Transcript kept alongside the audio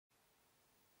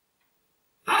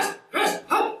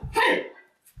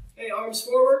arms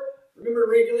forward. Remember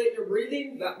to regulate your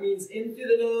breathing. That means in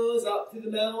through the nose, out through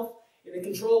the mouth in a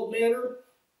controlled manner.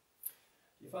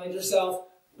 If you find yourself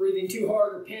breathing too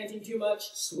hard or panting too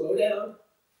much, slow down.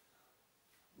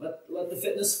 Let the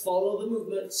fitness follow the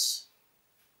movements.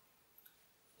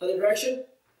 Other direction.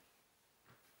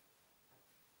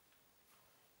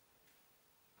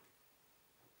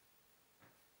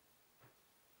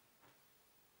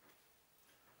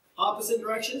 Opposite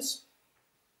directions.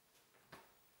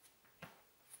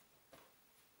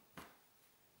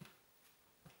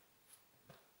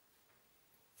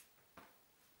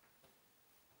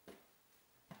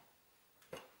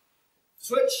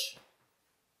 Switch.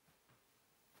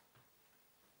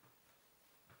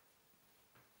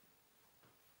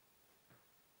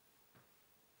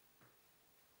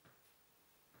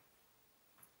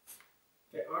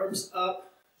 Okay, arms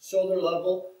up, shoulder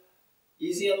level,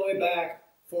 easy on the way back,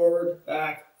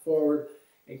 forward,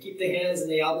 and keep the hands and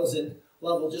the elbows in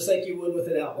level just like you would with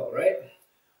an elbow, right?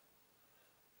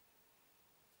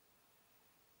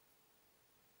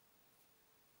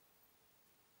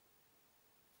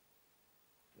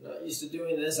 If you're not used to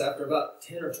doing this, after about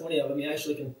 10 or 20 of them, you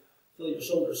actually can feel your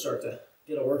shoulders start to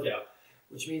get a workout,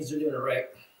 which means you're doing it right.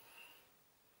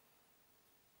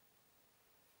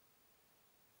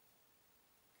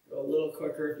 Go a little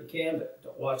quicker if you can, but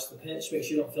don't watch the pinch. Make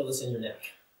sure you don't feel this in your neck.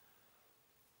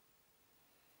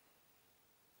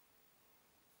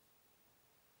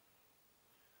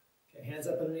 Okay, hands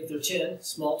up underneath your chin,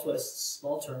 small twists,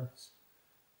 small turns.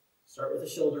 Start with the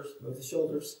shoulders, move the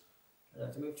shoulders. Try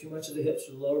not to move too much of the hips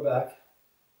or the lower back.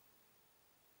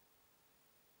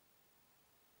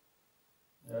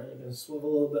 All right, you're going to swivel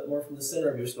a little bit more from the center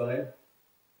of your spine.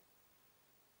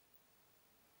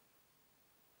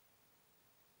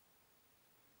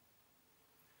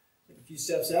 Take a few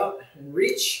steps out and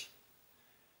reach.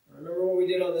 Remember what we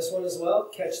did on this one as well.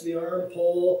 Catch the arm,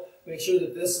 pull. Make sure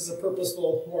that this is a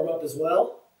purposeful warm-up as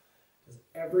well, because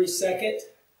every second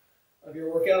of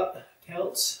your workout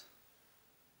counts.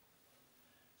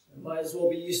 So it might as well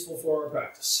be useful for our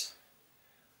practice.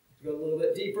 Go a little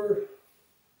bit deeper.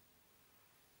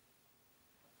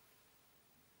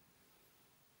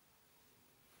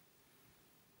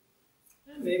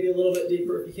 And maybe a little bit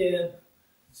deeper if you can.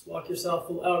 Just walk yourself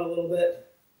out a little bit.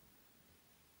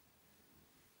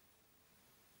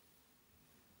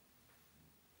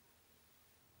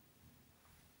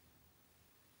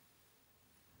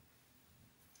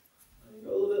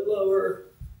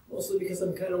 Mostly because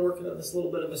I'm kind of working on this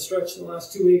little bit of a stretch in the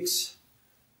last 2 weeks.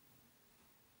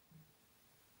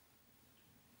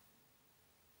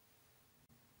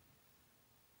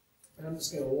 And I'm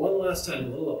just going to go one last time, a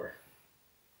little lower.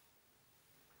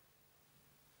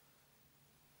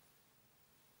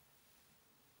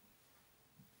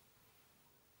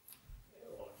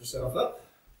 And walk yourself up.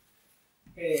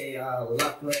 Okay,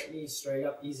 left, right knee straight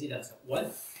up, easy does it.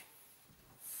 1,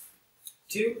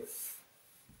 2,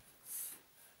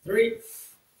 3,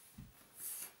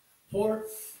 4,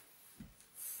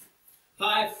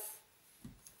 5,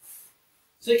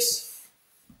 6,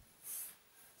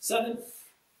 7,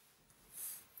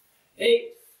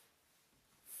 8,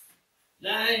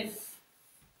 9,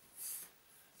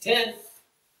 10.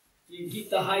 You can keep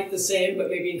the height the same,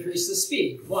 but maybe increase the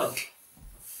speed. 1,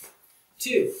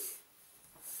 2,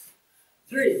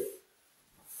 3,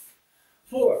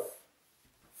 4,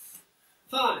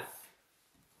 5,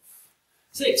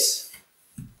 6,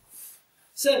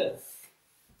 7,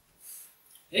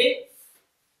 8,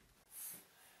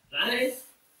 9,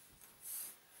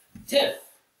 10.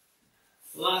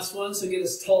 The last one, so get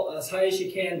as tall, as high as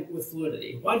you can with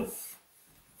fluidity. 1,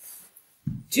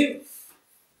 2,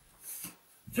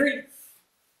 3,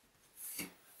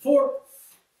 4,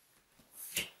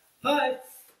 5,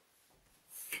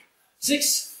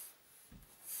 6,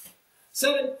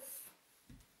 7,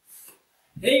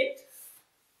 8,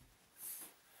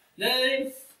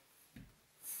 9,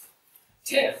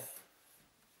 10.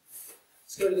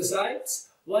 Let's go to the sides.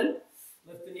 1,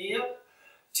 lift the knee up.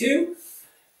 2,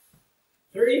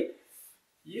 3.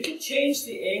 You can change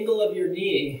the angle of your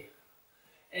knee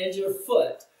and your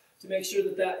foot to make sure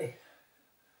that that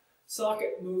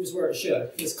socket moves where it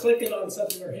should. Just clicking on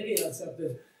something or hitting on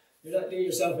something, you're not doing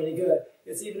yourself any good.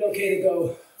 It's even okay to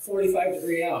go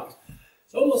 45-degree out.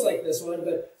 It's almost like this one,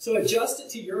 but so adjust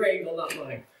it to your angle, not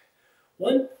mine.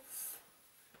 1,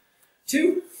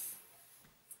 2,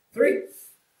 3,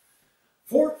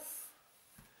 4,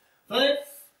 5,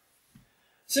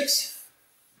 6,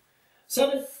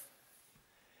 7,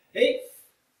 8,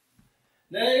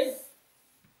 9,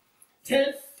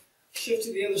 10. Shift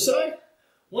to the other side.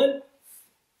 1,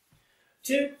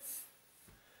 2,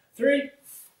 3,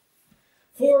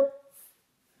 4,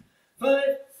 5,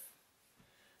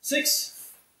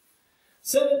 6,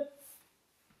 7,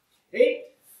 8,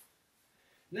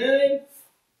 9,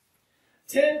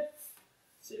 10.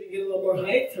 See if you can get a little more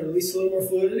height or at least a little more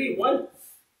fluidity. 1,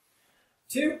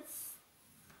 2,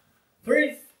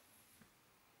 3,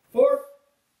 4,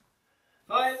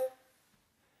 5,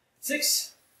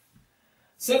 6,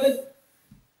 7,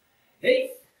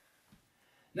 8,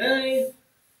 9,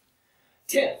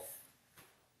 10.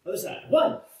 Other side.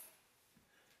 1,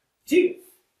 2,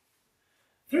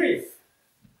 3,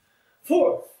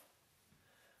 4,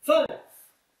 5,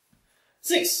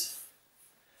 6,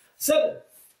 7,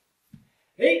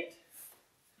 8,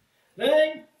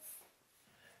 9,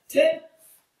 10.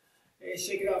 Okay,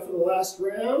 shake it out for the last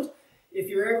round. If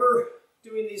you're ever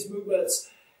doing these movements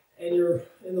and you're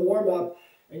in the warm-up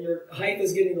and your height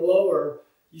is getting lower,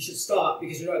 you should stop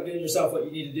because you're not giving yourself what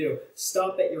you need to do.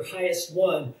 Stop at your highest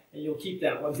one and you'll keep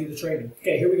that one through the training.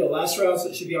 Okay, here we go. Last round, so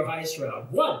it should be our highest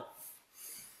round. 1,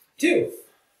 2,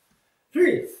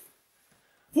 3,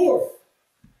 4,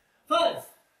 5,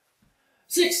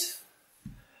 6,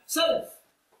 7,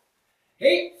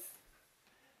 8,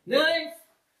 9,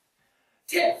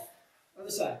 10. Other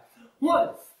side. 1,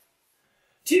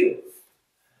 2,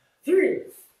 3,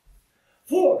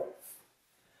 4,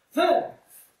 5,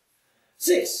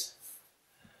 6,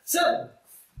 7,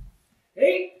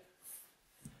 8,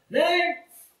 9,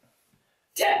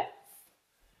 10.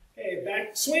 Okay,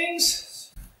 back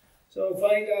swings. So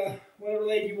find whatever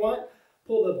leg you want.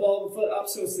 Pull the ball of the foot up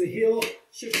so it's the heel.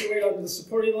 Shift your weight onto the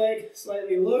supporting leg.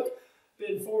 Slightly look.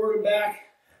 Bend forward and back.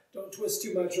 Don't twist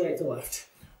too much right to left.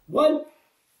 1,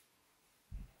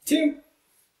 2,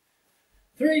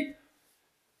 3,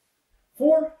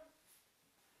 4,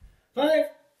 5,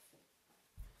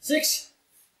 6,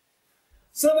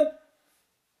 7,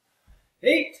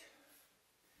 8,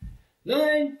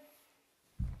 9,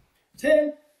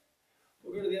 10.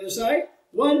 We'll go to the other side.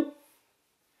 1,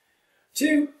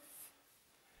 2,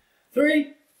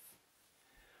 3,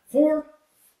 4,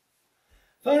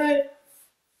 5,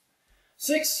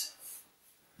 6,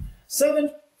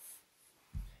 7,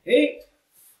 8,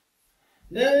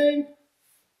 9,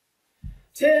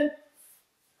 10.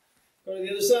 Go to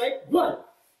the other side. 1,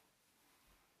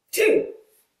 2,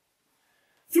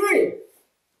 3,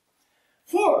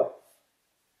 4,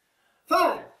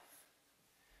 5,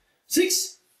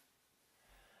 6,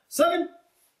 7,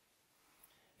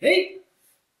 8,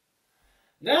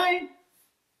 9,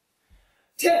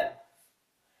 10.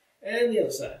 And the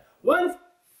other side. 1,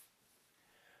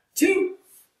 2,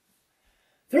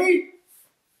 3,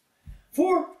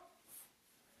 4,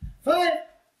 5,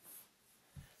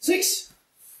 6,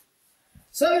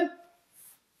 7,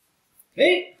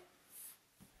 8,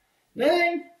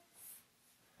 9,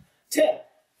 10.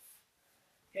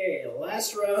 Okay,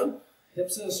 last round.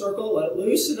 Hips in a circle, let it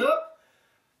loosen up.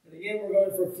 And again, we're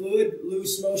going for fluid,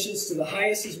 loose motions to the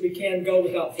highest as we can go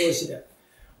without forcing it.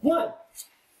 1,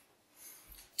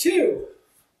 2,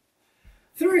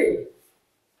 3,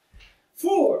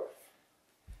 4,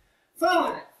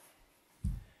 5,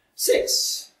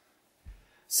 6,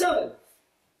 7,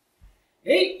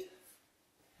 8,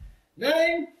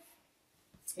 9,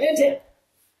 and 10.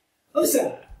 Other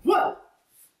side. 1,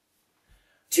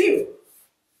 2,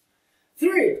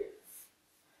 3,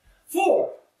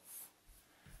 4,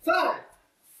 5,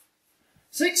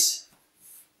 6,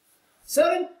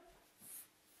 7,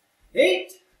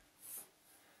 8,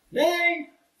 9,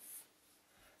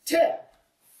 10.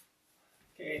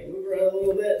 Okay, move around a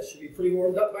little bit. Should be pretty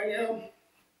warmed up by now.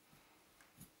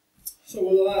 So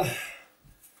we'll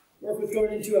work with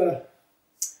going into a,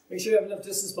 make sure you have enough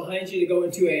distance behind you to go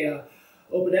into a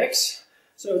open X.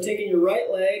 So taking your right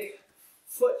leg,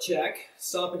 foot check,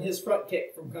 stopping his front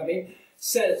kick from coming,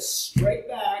 set it straight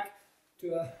back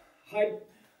to a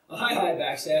high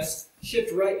back stance,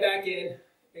 shift right back in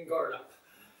and guard up.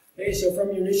 Okay, so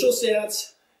from your neutral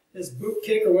stance, his boot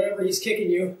kick or whatever he's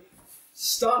kicking you,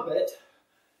 stop it,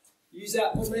 use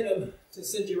that momentum to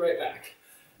send you right back.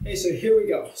 Okay, so here we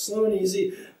go, slow and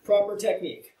easy, proper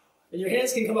technique. And your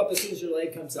hands can come up as soon as your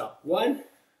leg comes up. 1,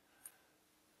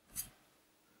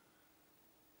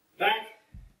 back,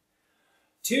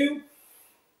 2,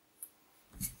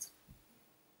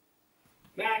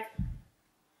 back,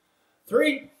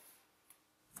 3,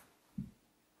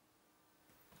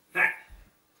 back,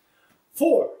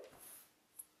 4,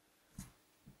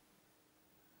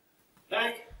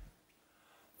 back,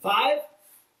 5,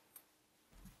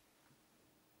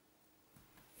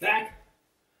 back,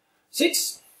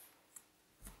 6,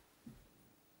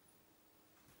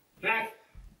 back,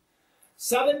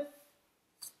 7,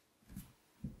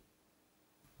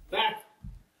 back,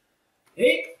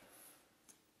 8,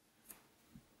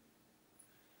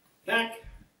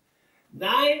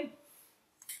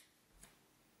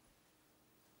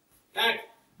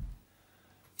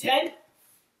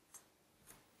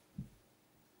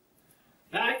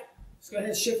 go ahead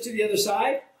and shift to the other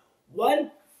side.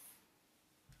 1,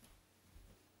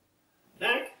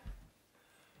 back,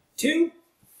 2,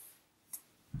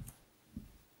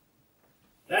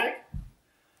 back,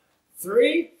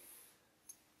 3,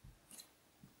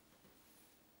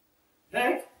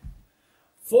 back,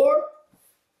 4,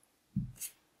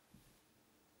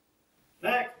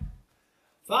 back,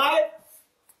 5,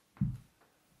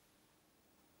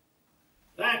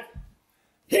 back,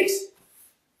 6,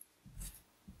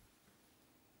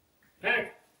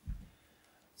 back,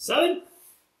 7,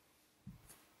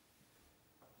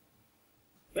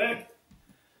 back,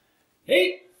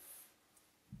 8,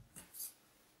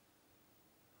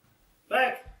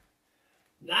 back,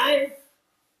 9,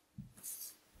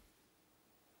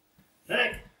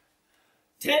 back,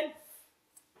 10,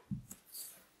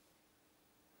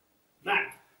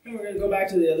 back. And we're going to go back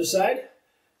to the other side.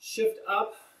 Shift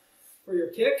up for your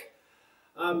kick.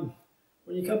 When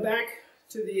you come back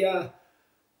to the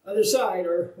other side,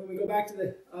 or when we go back to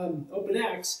the open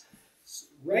X,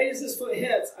 right as this foot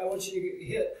hits, I want you to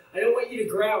hit. I don't want you to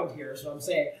ground here, is what I'm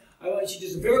saying. I want you to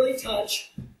just barely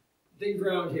touch, then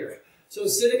ground here. So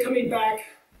instead of coming back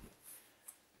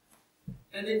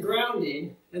and then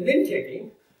grounding and then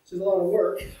kicking, which is a lot of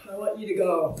work, I want you to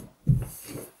go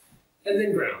and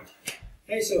then ground.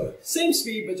 Okay, so same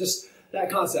speed, but just that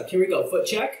concept. Here we go. Foot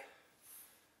check,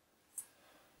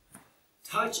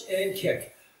 touch and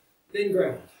kick, then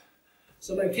ground.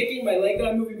 So when I'm kicking, my leg that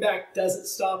I'm moving back doesn't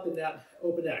stop in that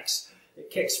open X. It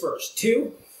kicks first.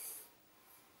 2,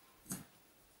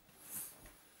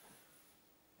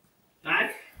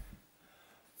 back,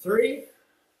 3,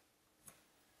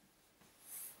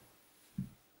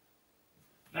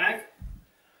 back,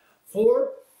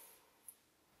 4,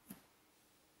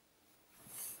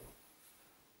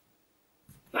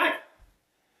 back,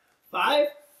 5,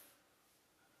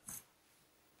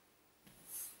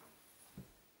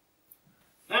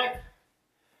 back,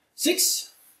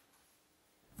 6,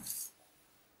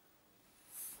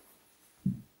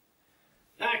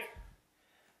 back,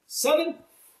 7,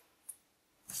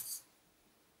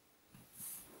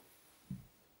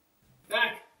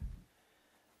 back,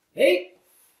 8,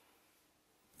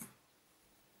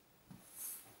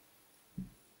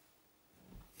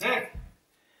 back,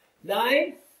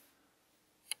 9,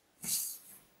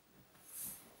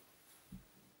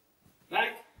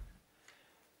 back,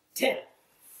 10.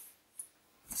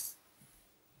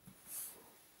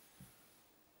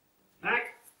 Back.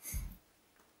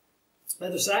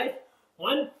 Other side.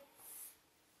 1.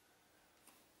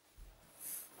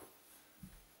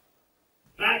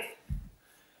 Back.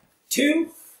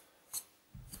 2.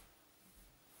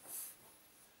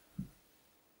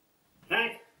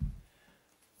 Back.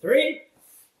 3.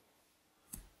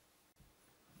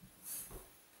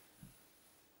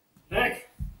 Back.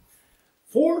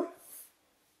 4.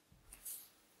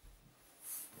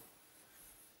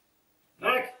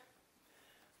 Back.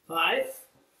 5.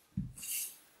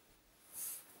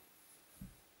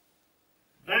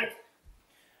 Back.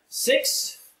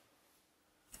 6.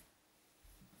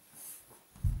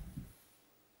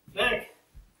 Back.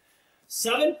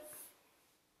 7.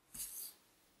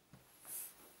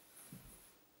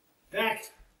 Back.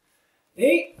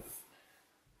 8.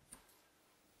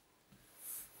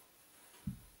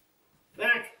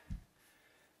 Back.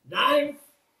 9.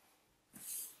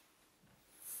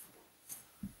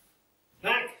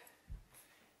 Back.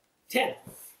 10.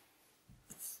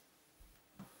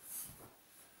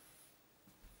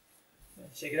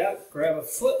 Shake it out. Grab a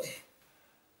foot.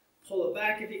 Pull it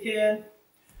back if you can.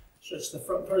 Stretch the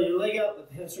front part of your leg out. Let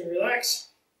the hamstring relax.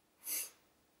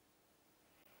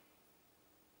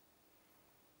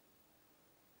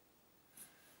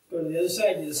 Go to the other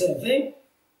side. Do the same thing.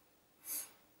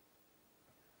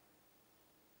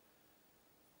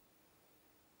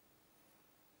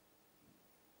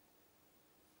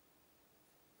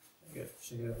 Good.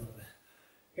 Shake it out a little bit.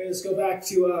 Okay, let's go back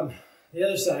to the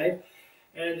other side.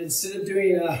 And instead of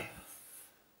doing a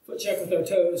foot check with our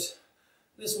toes,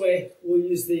 this way we'll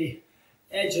use the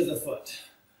edge of the foot.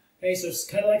 Okay, so it's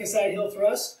kind of like a side heel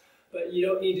thrust, but you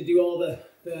don't need to do all the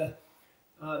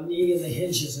knee and the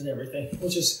hinges and everything,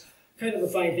 which is kind of a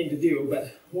fine thing to do.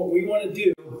 But what we want to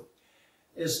do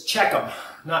is check them,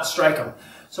 not strike them.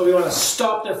 So we want to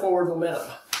stop their forward momentum.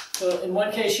 So in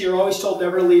one case, you're always told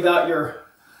never to leave out your,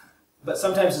 but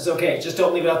sometimes it's okay. Just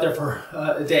don't leave it out there for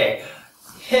a day.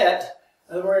 Hit,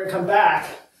 and then we're going to come back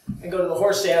and go to the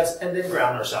horse stance and then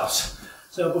ground ourselves.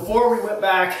 So before we went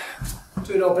back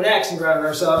to an open X and grounded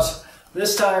ourselves,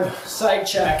 this time, side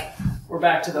check, we're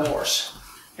back to the horse.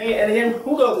 Okay, and again,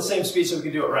 we'll go at the same speed so we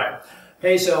can do it right.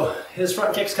 Okay, so his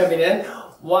front kick's coming in.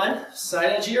 1,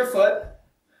 side edge of your foot.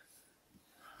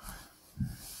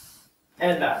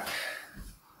 and back.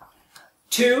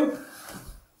 2.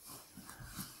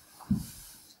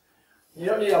 You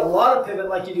don't need a lot of pivot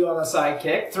like you do on a side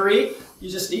kick. 3, you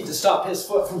just need to stop his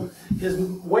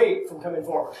weight from coming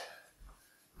forward.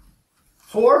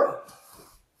 4.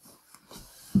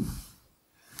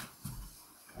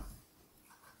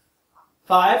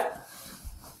 5.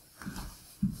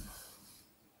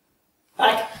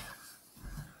 Back.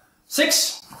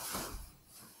 6.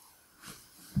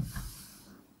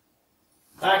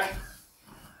 Back.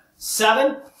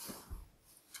 7.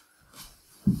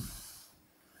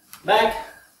 Back.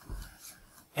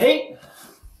 8.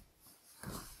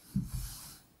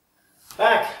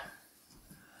 Back.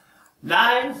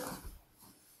 9.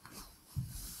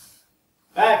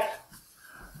 Back.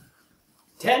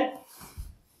 10.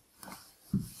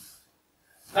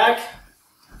 Back.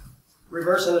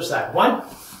 Reverse other side. 1.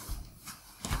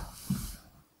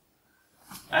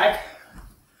 Back.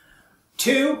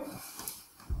 2.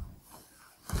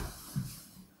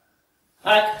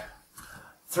 Back.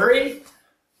 3.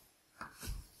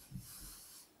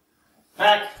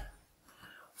 Back.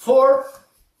 4.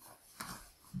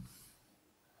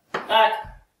 Back.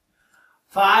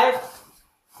 5.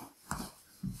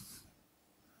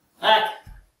 Back.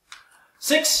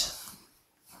 6.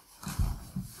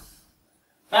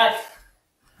 Back.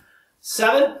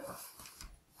 7.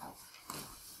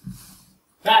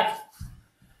 Back.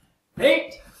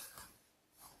 8.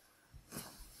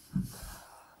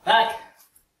 Back.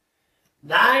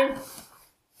 9.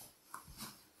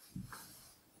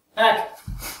 Back.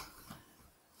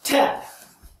 10.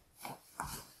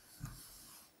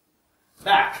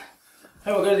 Back.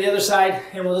 And we'll go to the other side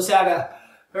and we'll just add a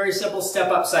very simple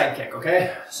step up side kick,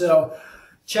 okay? So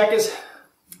check is,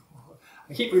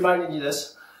 I keep reminding you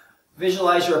this,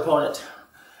 visualize your opponent.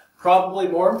 Probably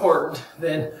more important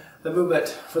than the movement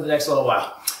for the next little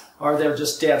while, or they're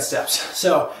just dance steps.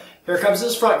 So here comes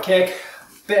his front kick,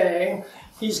 bang,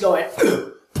 he's going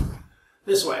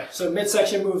this way. So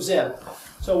midsection moves in.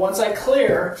 So once I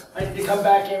clear, I need to come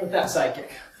back in with that side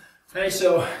kick. Okay,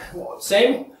 so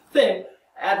same thing,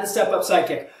 add the step up side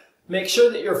kick. Make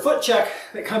sure that your foot check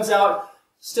that comes out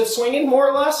stiff swinging more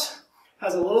or less,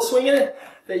 has a little swing in it,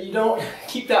 that you don't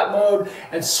keep that mode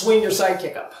and swing your side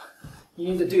kick up. You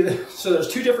need to do this. So there's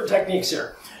 2 different techniques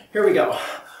here. Here we go.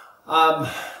 I'm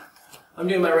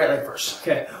doing my right leg first.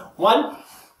 Okay, 1.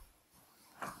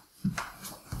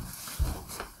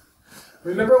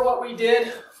 Remember what we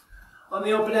did on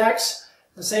the open X?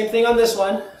 The same thing on this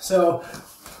one. So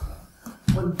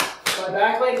when my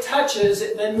back leg touches,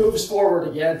 it then moves forward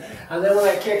again. And then when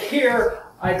I kick here,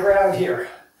 I ground here.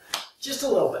 Just a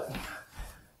little bit.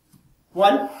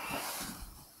 1.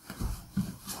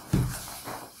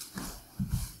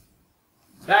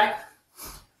 Back.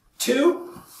 2.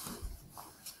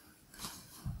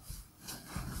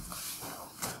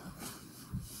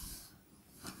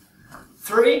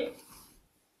 3.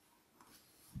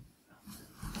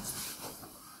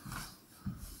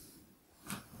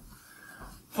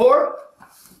 4.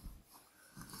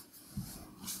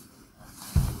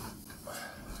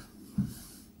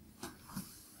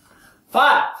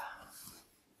 5.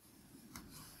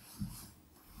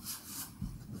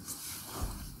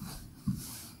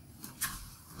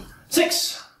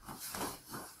 6.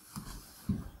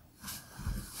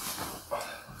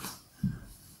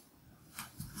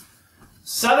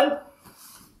 7.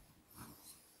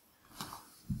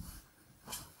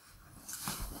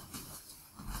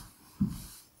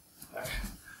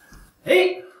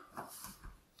 8.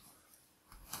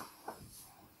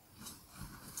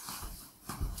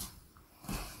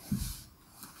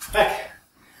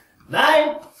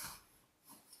 9.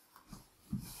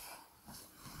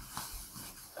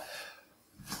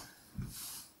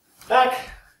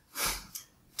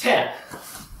 10.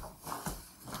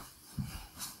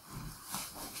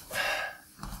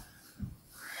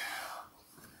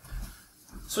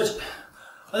 Switch.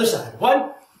 Other side.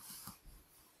 1.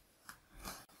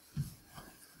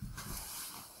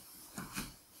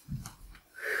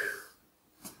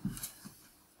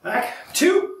 Back.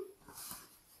 2.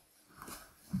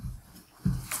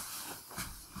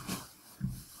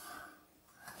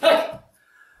 Back.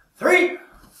 3.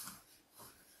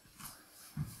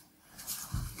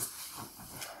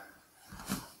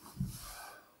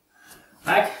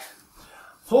 Back.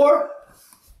 4.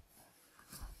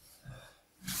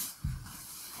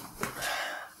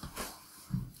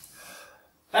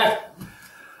 Back.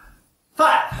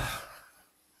 5.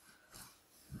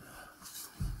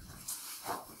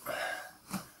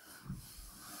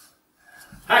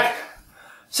 Back.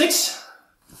 6.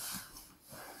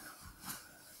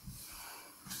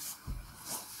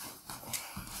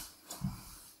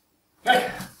 Back.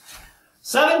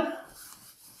 7,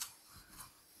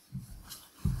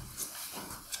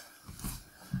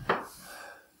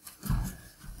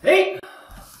 8,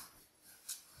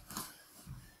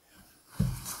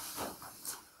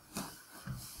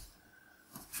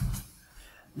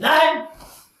 9,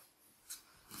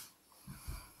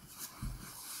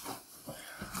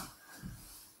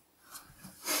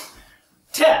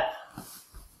 10.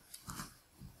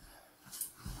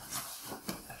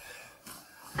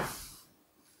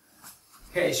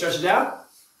 Okay, stretch it down.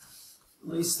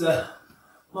 Release the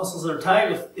muscles that are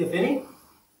tight, if any.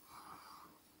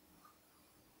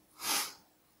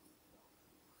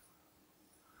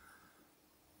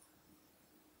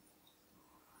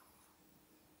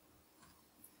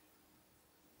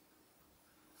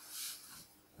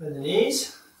 Bend the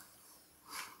knees.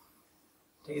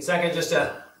 Take a second just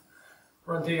to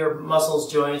run through your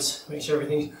muscles, joints, make sure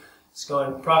everything is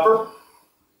going proper.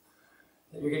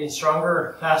 That you're getting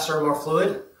stronger, faster, and more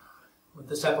fluid with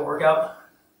this type of workout.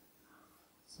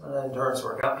 It's not an endurance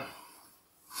workout.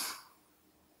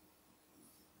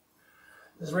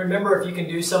 Just remember, if you can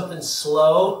do something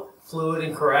slow, fluid,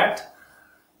 and correct,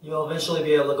 you'll eventually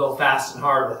be able to go fast and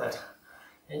hard with it.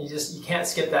 And you can't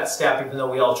skip that step, even though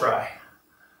we all try.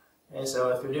 Okay,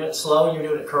 so if you're doing it slow and you're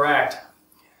doing it correct,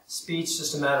 speed's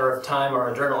just a matter of time or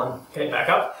adrenaline. Okay, back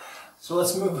up. So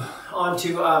let's move on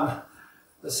to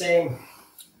the same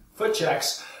foot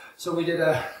checks. So we did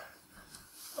a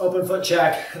open foot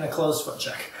check and a closed foot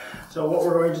check. So what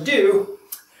we're going to do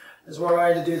is we're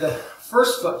going to do the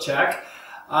first foot check,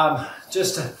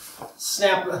 just to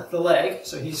snap the leg.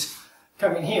 So he's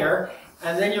coming here,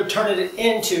 and then you're turning it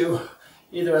into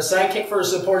either a side kick for a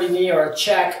supporting knee or a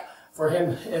check for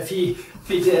him if he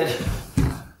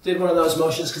did one of those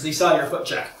motions because he saw your foot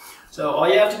check. So all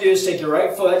you have to do is take your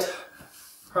right foot,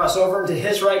 cross over into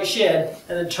his right shin,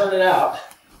 and then turn it out.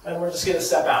 And we're just going to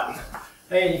step out.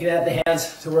 And you can add the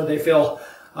hands to where they feel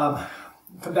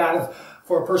combative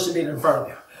for a person being in front of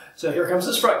you. So here comes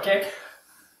this front kick.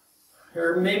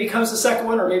 Here maybe comes the second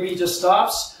one, or maybe he just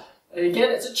stops. And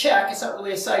again, it's a check. It's not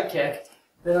really a side kick.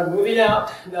 Then I'm moving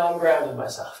out. Now I'm grounding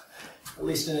myself. At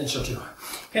least an inch or two.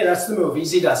 Okay, that's the move.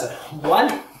 Easy does it.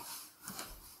 1.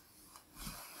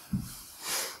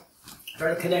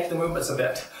 Try to connect the movements a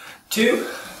bit. 2.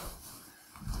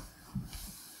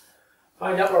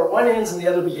 Find out where one ends and the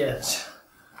other begins.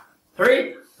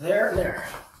 3. There and there.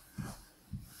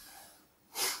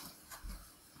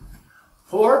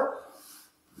 4.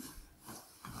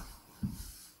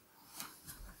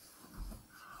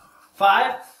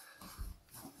 5.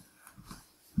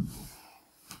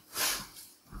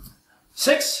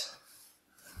 6.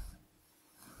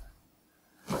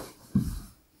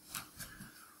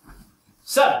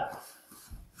 7.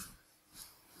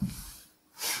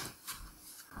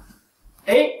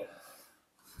 8.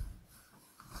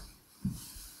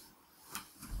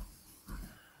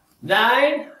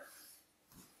 9.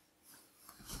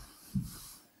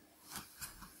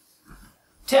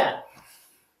 10.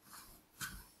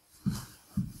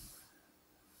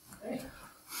 Okay.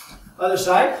 Other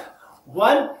side.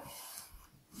 1.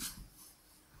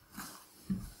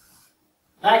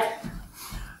 Back.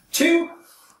 2.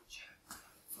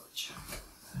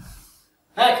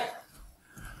 Back.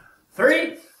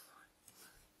 3.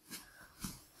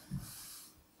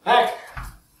 Back.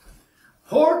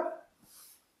 4.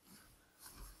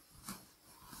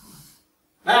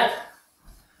 Back.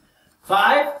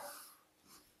 5.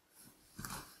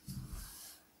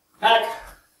 Back.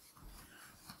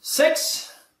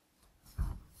 6.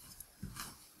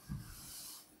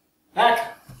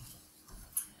 Back.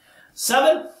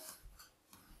 7.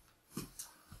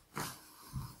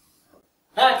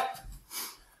 Back.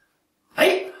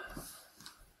 8.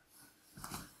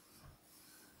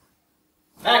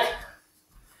 Back.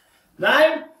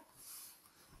 9.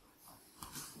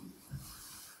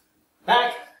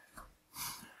 Back.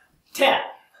 10.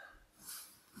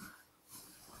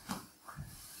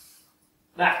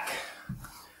 Back.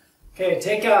 Okay,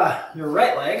 take your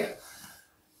right leg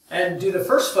and do the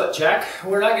first foot check.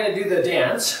 We're not going to do the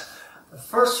dance. The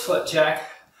first foot check,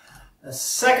 the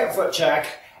second foot check,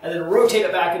 and then rotate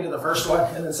it back into the first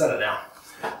one and then set it down.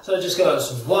 So it just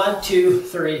goes 1, 2,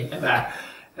 3, and back.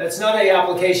 It's not an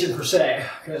application per se,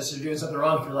 because you're doing something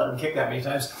wrong if you let them kick that many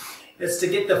times. It's to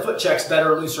get the foot checks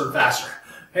better, looser, and faster.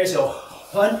 Okay, so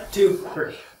 1, 2,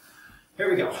 3. Here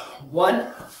we go.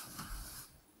 1,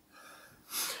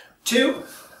 2,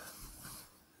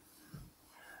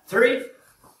 3,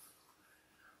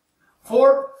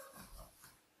 4,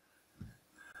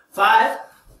 5,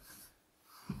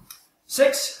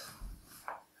 6,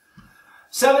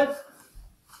 7,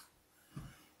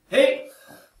 8,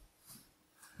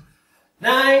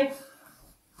 9,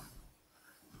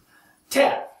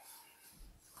 10.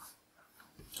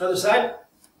 Other side.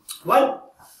 1,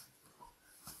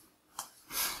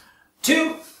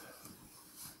 2,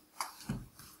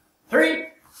 3,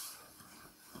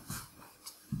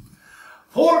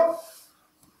 4,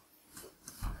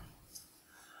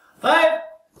 5,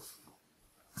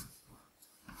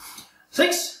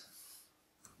 6,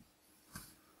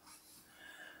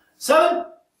 7,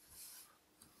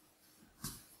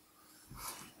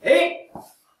 8,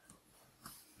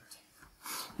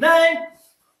 9,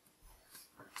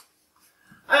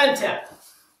 and 10.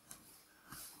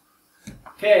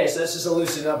 Okay, so this is a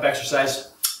loosening up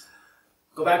exercise.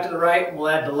 Go back to the right, we'll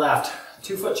add the left.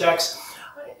 2 foot checks,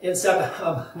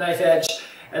 instep, knife edge,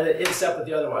 and then instep with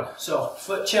the other one. So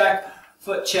foot check,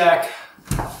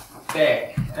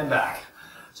 bang, and back.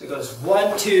 So it goes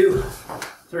 1, 2,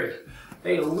 3.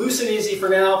 Make it loose and easy for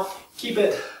now. Keep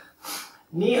it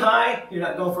knee high. You're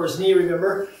not going for his knee,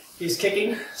 remember. He's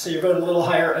kicking, so you're going a little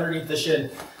higher underneath the shin,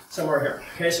 somewhere here.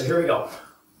 Okay, so here we go.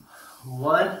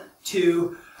 1,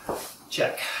 2,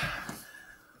 check.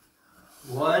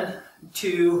 1,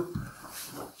 2,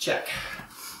 check.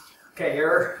 Okay,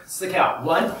 here's the count.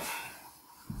 1,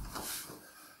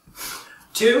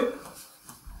 2,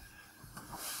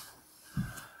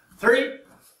 3,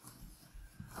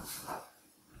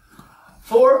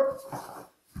 4,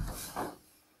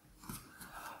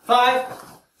 5,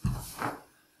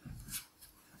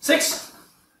 6,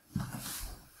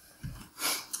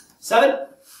 7,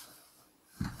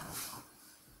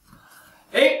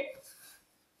 8,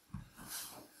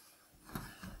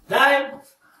 9,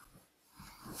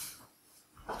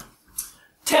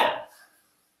 10.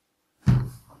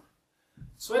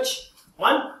 Switch.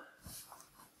 1,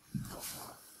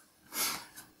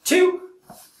 2,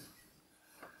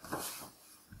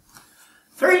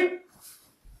 3,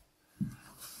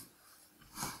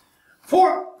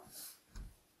 4,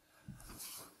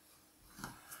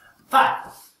 5,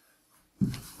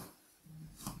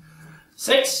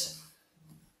 6,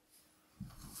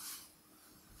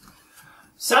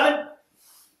 7,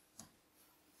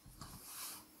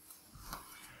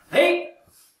 8,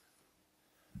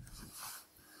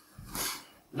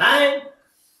 9,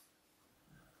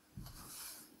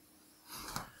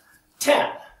 10.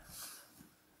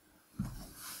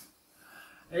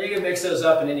 Now you can mix those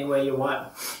up in any way you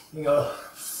want. You can go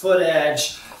foot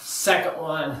edge, second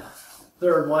one,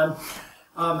 third one.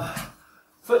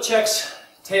 Foot checks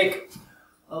take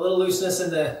a little looseness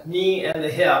in the knee and the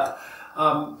hip,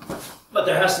 but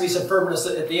there has to be some firmness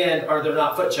at the end, or they're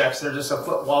not foot checks, they're just a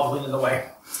foot wobbling in the way.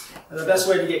 And the best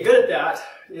way to get good at that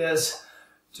is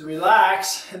to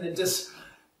relax and then just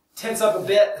tense up a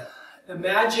bit.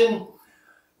 Imagine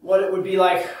what it would be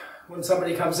like when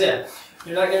somebody comes in.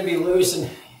 You're not going to be loose and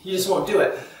you just won't do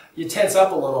it. You tense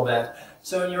up a little bit.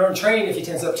 So in your own training, if you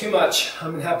tense up too much,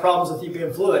 I'm going to have problems with you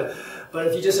being fluid. But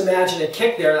if you just imagine a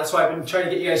kick there, that's why I've been trying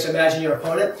to get you guys to imagine your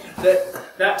opponent,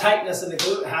 that tightness in the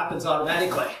glute happens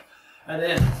automatically. And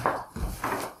then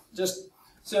just,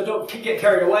 so don't get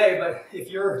carried away, but if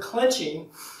you're clenching,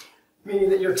 meaning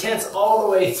that you're tense all the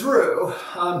way through,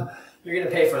 you're going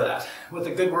to pay for that with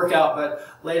a good workout, but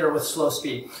later with slow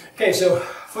speed. Okay, so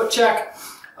foot check,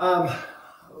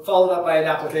 followed up by an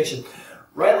application.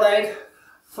 Right leg,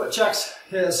 foot checks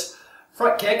his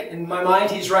front kick. In my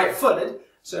mind, he's right-footed,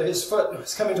 so his foot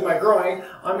is coming to my groin.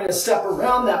 I'm going to step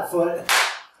around that foot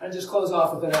and just close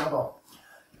off with an elbow.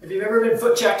 If you've ever been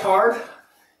foot checked hard,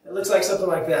 it looks like something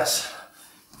like this.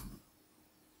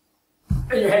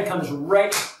 And your head comes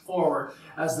right forward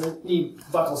as the knee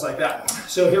buckles like that.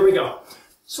 So here we go.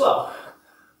 Slow.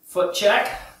 Foot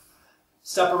check.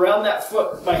 Step around that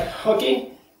foot by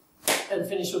hooking and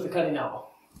finish with the cutting elbow.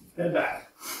 Then back.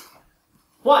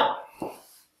 1.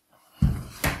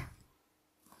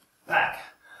 Back.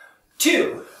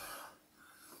 2.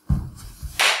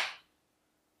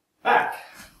 Back.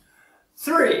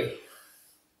 3.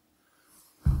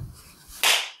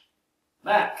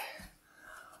 Back.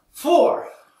 4.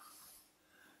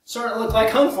 Starting to look like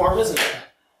hung form, isn't it?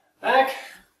 Back.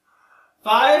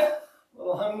 5.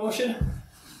 Little hung motion.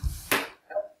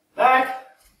 Back.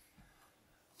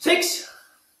 6.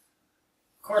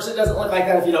 Of course, it doesn't look like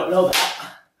that if you don't know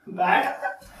that. Back.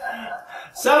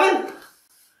 7.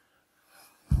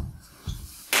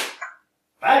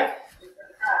 Back.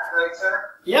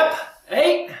 Yep.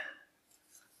 8.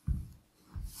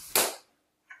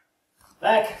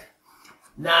 Back.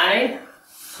 9.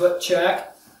 Foot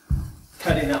check.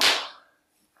 Cutting up.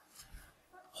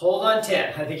 Hold on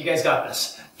 10. I think you guys got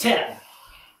this. 10.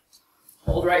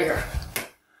 Hold right here.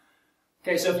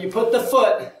 Okay, so if you put the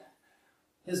foot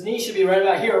his knee should be right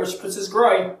about here, which puts his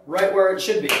groin right where it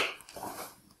should be.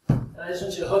 And I just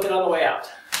want you to hook it on the way out.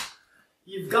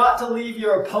 You've got to leave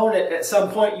your opponent at some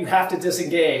point. You have to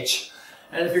disengage.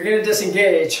 And if you're going to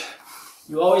disengage,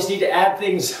 you always need to add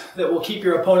things that will keep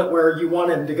your opponent where you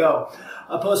want him to go.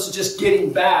 Opposed to just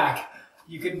getting back,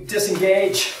 you can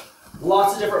disengage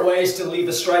lots of different ways to leave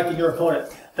a strike in your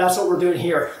opponent. That's what we're doing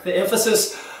here. The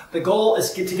emphasis, the goal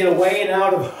is to get away and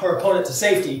out of our opponent to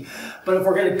safety. But if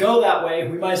we're going to go that way,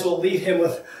 we might as well lead him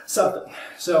with something.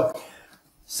 So,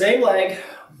 same leg.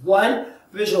 One,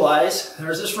 visualize.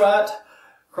 There's his front.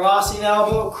 Crossing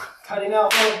elbow, cutting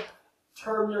elbow.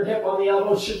 Turn your hip on the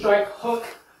elbow, strike, hook.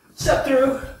 Step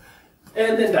through,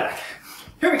 and then back.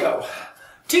 Here we go.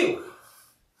 2.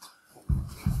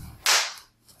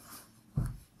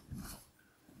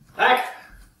 Back.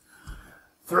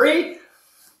 3.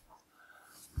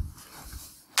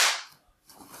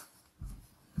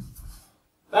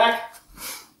 Back.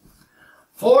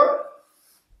 4.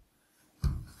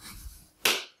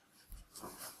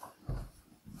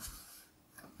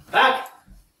 Back.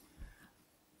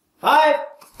 5.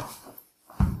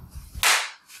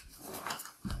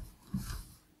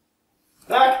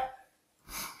 Back.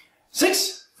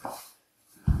 6.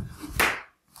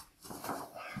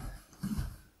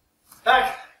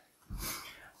 Back.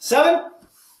 7.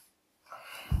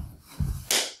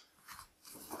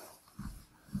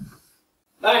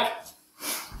 Back.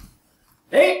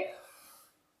 8.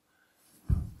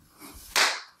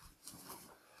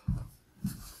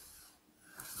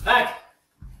 Back.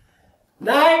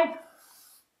 9.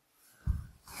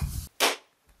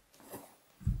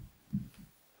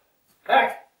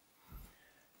 Back.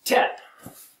 10.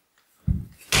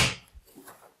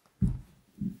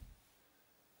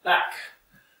 Back.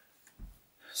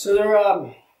 So there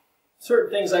are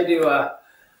certain things I do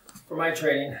for my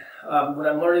training. When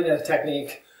I'm learning a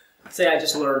technique, say I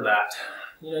just learned that.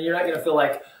 You know, you're not going to feel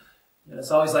like, you know,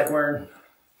 it's always like wearing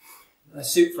a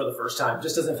suit for the first time. It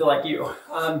just doesn't feel like you.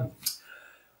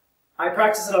 I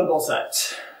practice it on both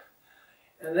sides.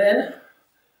 And then,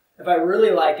 if I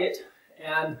really like it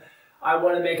and I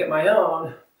want to make it my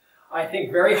own, I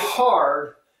think very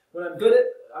hard when I'm good at,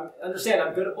 understand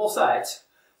I'm good at both sides.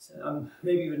 I'm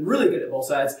maybe even really good at both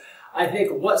sides. I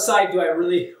think, what side would I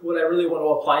really want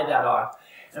to apply that on?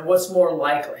 And what's more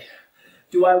likely?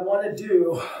 Do I want to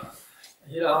do,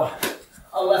 you know,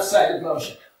 a left-sided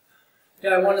motion? Do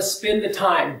I want to spend the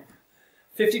time,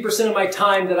 50% of my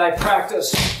time that I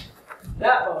practice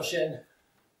that motion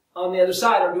on the other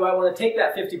side, or do I want to take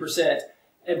that 50%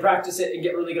 and practice it and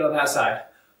get really good on that side?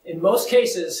 In most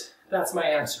cases, that's my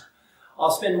answer.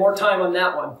 I'll spend more time on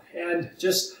that one. And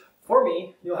just for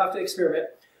me, you'll have to experiment.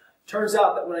 Turns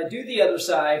out that when I do the other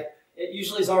side, it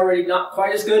usually is already not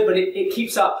quite as good, but it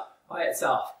keeps up by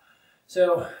itself.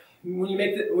 So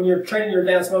when you're training your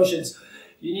advanced motions,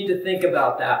 you need to think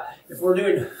about that.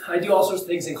 I do all sorts of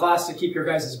things in class to keep your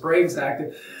guys' brains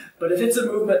active, but if it's a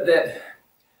movement that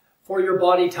for your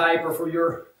body type or for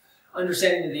your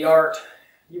understanding of the art,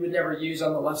 you would never use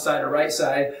on the left side or right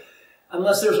side,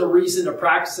 unless there's a reason to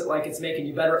practice it like it's making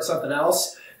you better at something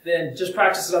else, then just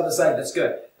practice it on the side that's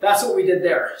good. That's what we did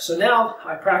there. So now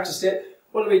I practiced it.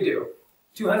 What did we do?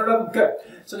 200 of them? Good.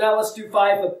 So now let's do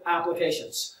 5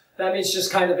 applications. That means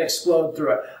just kind of explode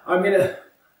through it.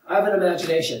 I have an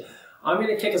imagination. I'm going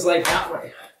to kick his leg that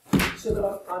way. So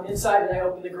that I'm inside and I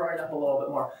open the groin up a little bit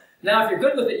more. Now if you're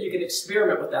good with it, you can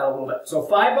experiment with that a little bit. So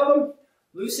 5 of them,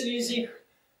 loose and easy,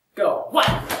 go. 1.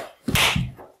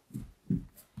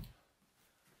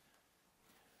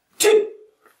 2.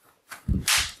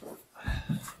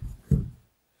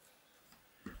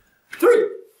 3.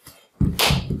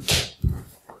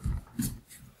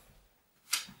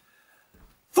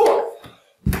 4.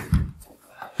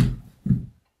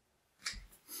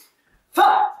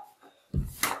 5.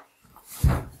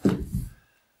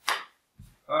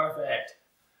 Perfect.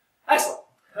 Excellent.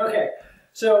 Okay,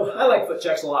 so I like foot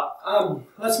checks a lot.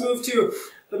 Let's move to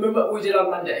the movement we did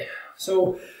on Monday.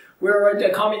 So we're into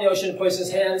calming the ocean, poising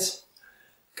his hands,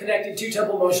 connecting 2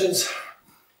 temple motions,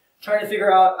 trying to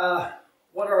figure out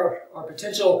what are our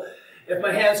potential. If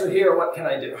my hands are here, what can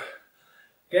I do?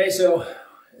 Okay, so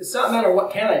it's not a matter of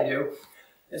what can I do,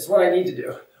 it's what I need to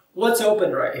do. What's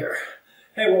open right here?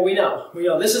 Hey, well, we know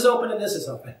this is open and this is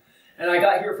open. And I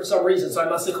got here for some reason, so I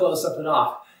must have closed something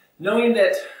off.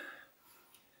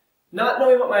 Not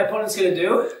knowing what my opponent's going to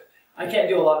do, I can't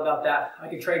do a lot about that. I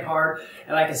can train hard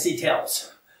and I can see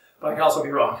tails, but I can also be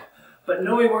wrong. But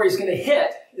knowing where he's going to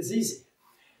hit is easy.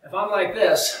 If I'm like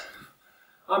this,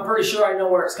 I'm pretty sure I know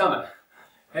where it's coming.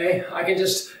 Okay? I can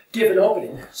just give an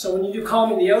opening. So when you do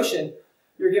calming the ocean,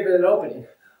 you're giving an opening.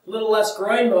 A little less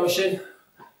groin motion,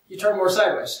 you turn more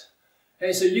sideways.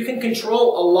 Okay, so you can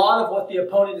control a lot of what the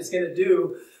opponent is going to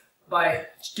do by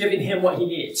giving him what he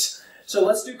needs. So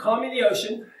let's do calming the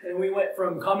ocean, and we went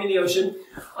from calming the ocean,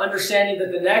 understanding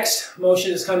that the next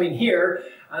motion is coming here,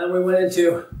 and then we went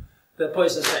into the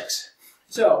poisonous snakes.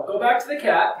 So go back to the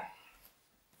cat,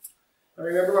 and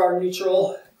remember our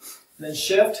neutral, and then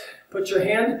shift, put your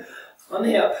hand on the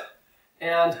hip,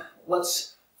 and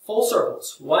let's full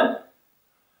circles. 1,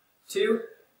 2,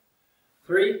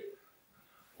 3,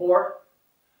 4,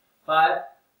 5,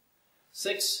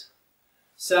 6,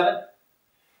 7,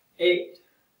 8,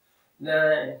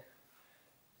 9,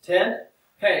 10.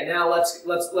 Okay, now let's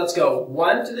go.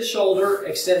 1 to the shoulder,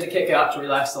 extend the kick out to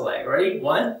relax the leg. Ready?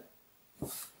 1,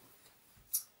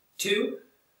 2,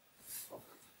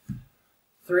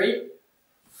 3,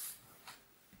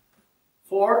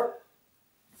 4,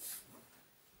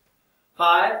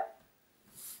 5,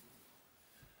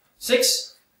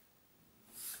 6,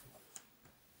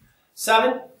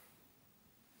 7,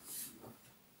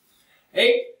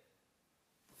 8,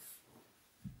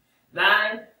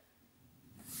 9,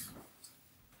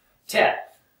 10.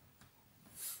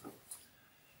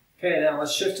 Okay, now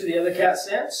let's shift to the other cat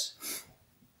stance.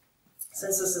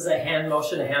 Since this is a hand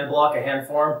motion, a hand block, a hand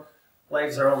form,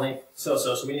 legs are only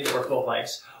so-so, so we need to work both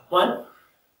legs. 1,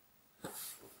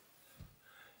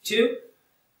 2,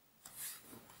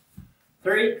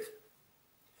 3,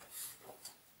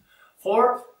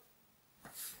 4,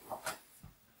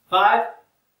 5,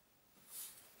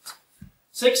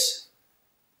 6,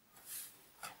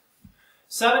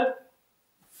 7,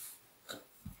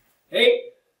 8,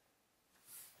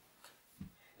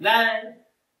 9,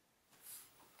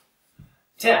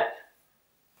 10.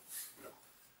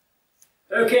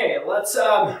 Okay, let's,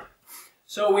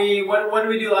 so what did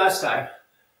we do last time?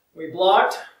 We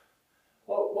blocked.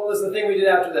 What was the thing we did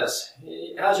after this?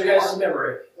 How's your guys'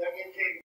 memory?